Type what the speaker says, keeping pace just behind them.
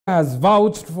has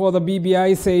vouched for the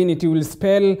BBI, saying it will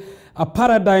spell a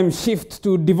paradigm shift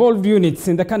to devolved units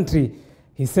in the country.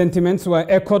 His sentiments were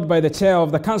echoed by the chair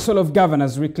of the Council of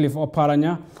Governors, Wycliffe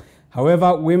Oparanya.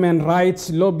 However, women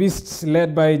rights lobbyists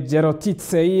led by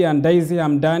Jerotitsei and Daisy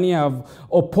Hamdani have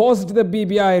opposed the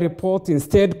BBI report,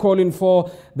 instead calling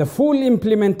for the full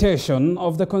implementation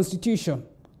of the Constitution.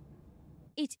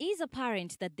 It is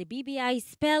apparent that the BBI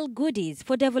spell goodies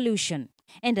for devolution.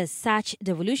 And as such,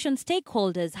 devolution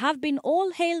stakeholders have been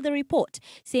all hail the report,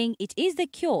 saying it is the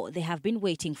cure they have been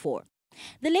waiting for.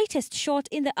 The latest shot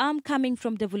in the arm coming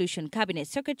from Devolution Cabinet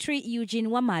Secretary Eugene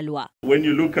Wamalwa. When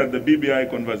you look at the BBI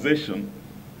conversation,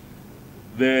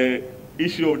 the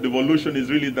issue of devolution is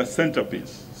really the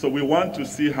centerpiece. So we want to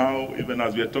see how, even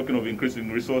as we are talking of increasing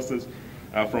resources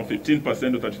from 15%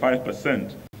 to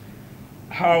 35%,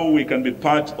 how we can be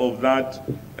part of that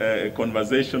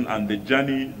conversation and the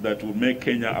journey that will make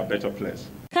Kenya a better place.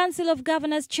 Council of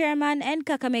Governors Chairman and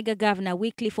Kakamega Governor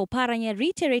Wycliffe Oparanya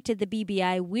reiterated the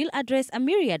BBI will address a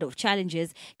myriad of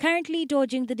challenges currently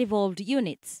dodging the devolved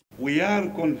units. We are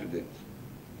confident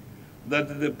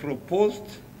that the proposed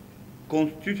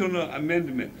constitutional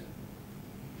amendment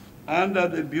under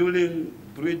the Building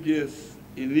Bridges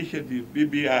Initiative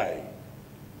BBI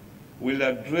will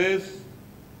address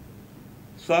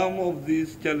some of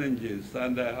these challenges,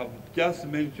 and I have just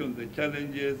mentioned the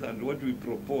challenges and what we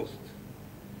proposed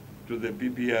to the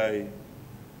BBI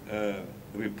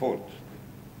report.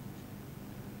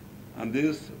 And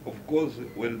this, of course,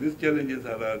 when these challenges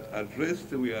are addressed,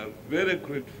 we are very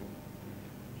grateful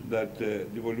that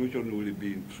devolution will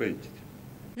be entrenched.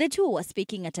 The two were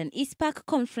speaking at an ISPAC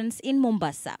conference in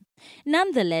Mombasa.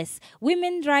 Nonetheless,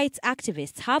 women's rights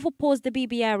activists have opposed the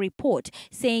BBI report,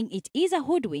 saying it is a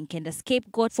hoodwink and a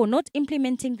scapegoat for not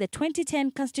implementing the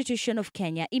 2010 Constitution of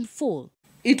Kenya in full.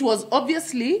 It was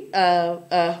obviously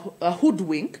a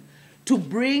hoodwink to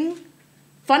bring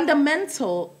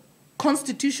fundamental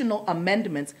constitutional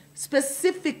amendments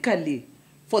specifically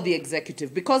for the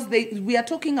executive, because we are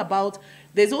talking about,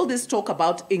 there's all this talk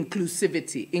about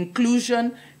inclusivity,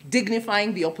 inclusion,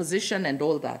 dignifying the opposition and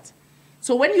all that.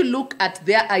 So when you look at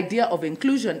their idea of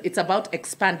inclusion, it's about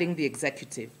expanding the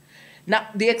executive. Now,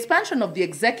 the expansion of the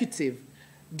executive,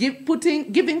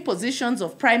 giving positions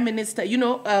of prime minister,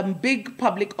 big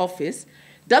public office,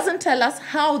 doesn't tell us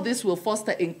how this will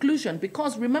foster inclusion,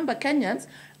 because remember, Kenyans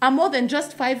are more than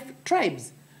just 5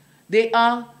 tribes. They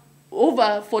are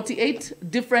over 48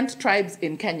 different tribes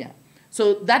in Kenya.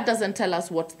 So that doesn't tell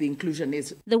us what the inclusion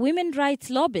is. The women's rights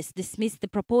lobbyists dismissed the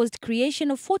proposed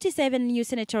creation of 47 new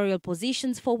senatorial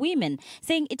positions for women,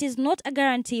 saying it is not a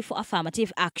guarantee for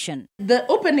affirmative action. The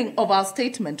opening of our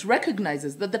statement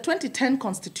recognizes that the 2010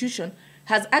 Constitution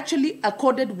has actually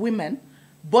accorded women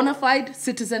bona fide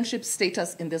citizenship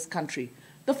status in this country.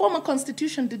 The former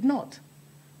Constitution did not.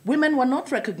 Women were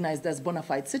not recognized as bona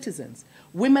fide citizens.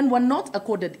 Women were not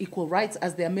accorded equal rights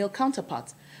as their male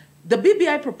counterparts. The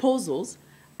BBI proposals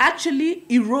actually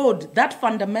erode that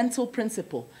fundamental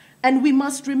principle. And we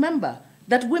must remember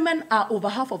that women are over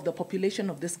half of the population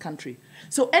of this country.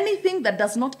 So anything that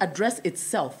does not address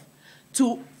itself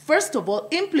to, first of all,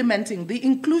 implementing the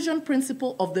inclusion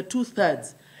principle of the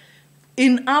 2/3,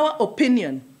 in our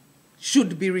opinion,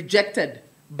 should be rejected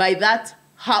by that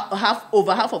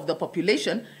over half of the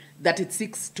population that it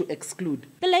seeks to exclude.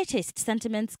 The latest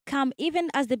sentiments come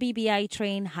even as the BBI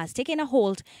train has taken a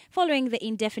halt following the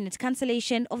indefinite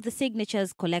cancellation of the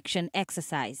signatures collection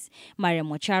exercise. Mariam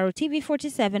Wacharo,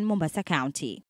 TV47, Mombasa County.